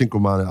you had the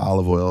cinquemani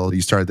olive oil.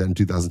 You started that in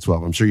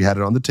 2012. I'm sure you had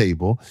it on the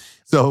table.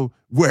 So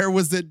where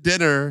was the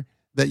dinner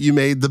that you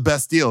made the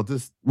best deal?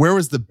 Where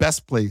was the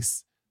best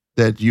place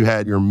that you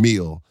had your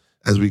meal,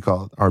 as we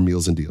call it, our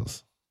meals and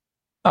deals?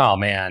 Oh,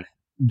 man.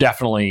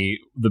 Definitely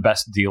the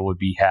best deal would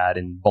be had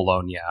in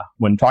Bologna.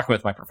 When talking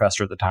with my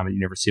professor at the time at the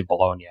University of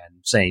Bologna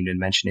and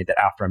mentioning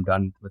that after I'm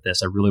done with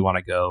this, I really want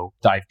to go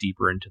dive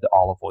deeper into the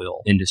olive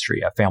oil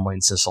industry. I have family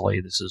in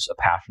Sicily. This is a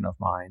passion of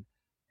mine.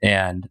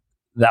 And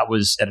that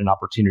was at an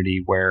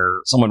opportunity where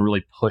someone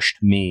really pushed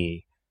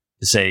me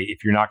to say,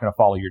 if you're not going to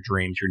follow your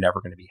dreams, you're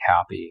never going to be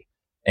happy.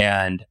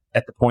 And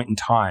at the point in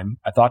time,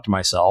 I thought to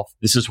myself,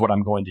 this is what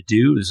I'm going to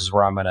do. This is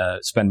where I'm going to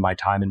spend my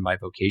time and my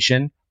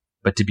vocation.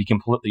 But to be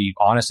completely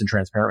honest and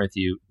transparent with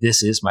you,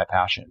 this is my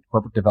passion.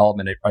 Corporate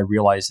development, I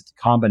realize it's a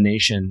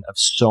combination of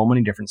so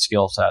many different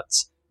skill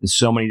sets and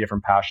so many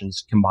different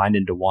passions combined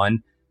into one.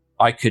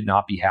 I could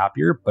not be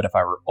happier. But if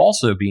I were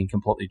also being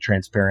completely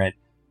transparent,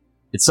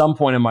 at some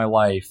point in my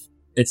life,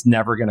 it's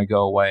never going to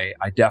go away.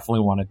 I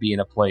definitely want to be in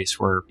a place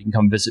where you can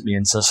come visit me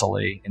in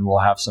Sicily and we'll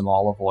have some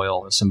olive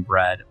oil or some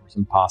bread or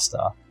some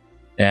pasta.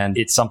 And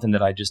it's something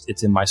that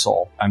it's in my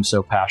soul. I'm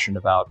so passionate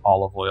about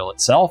olive oil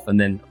itself. And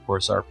then, of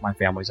course, my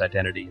family's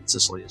identity in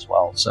Sicily as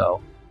well.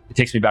 So it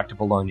takes me back to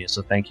Bologna.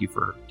 So thank you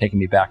for taking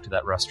me back to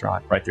that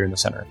restaurant right there in the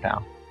center of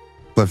town.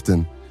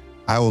 Clifton,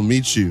 I will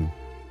meet you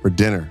for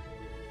dinner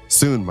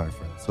soon, my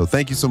friend. So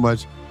thank you so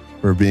much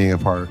for being a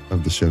part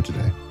of the show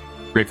today.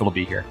 Grateful to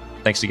be here.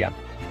 Thanks again.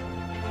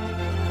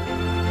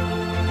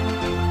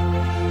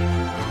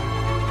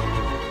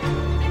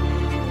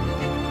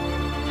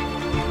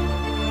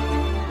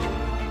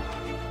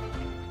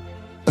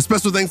 A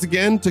special thanks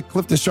again to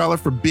Clifton Schaller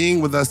for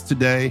being with us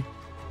today.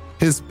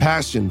 His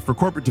passion for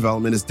corporate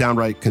development is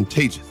downright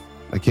contagious.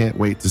 I can't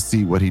wait to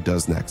see what he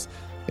does next.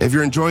 If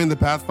you're enjoying the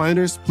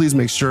Pathfinders, please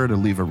make sure to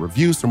leave a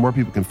review so more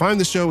people can find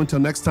the show. Until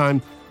next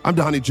time, I'm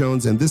Donnie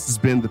Jones, and this has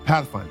been the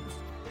Pathfinders,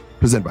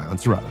 presented by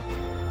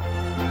Ansarada.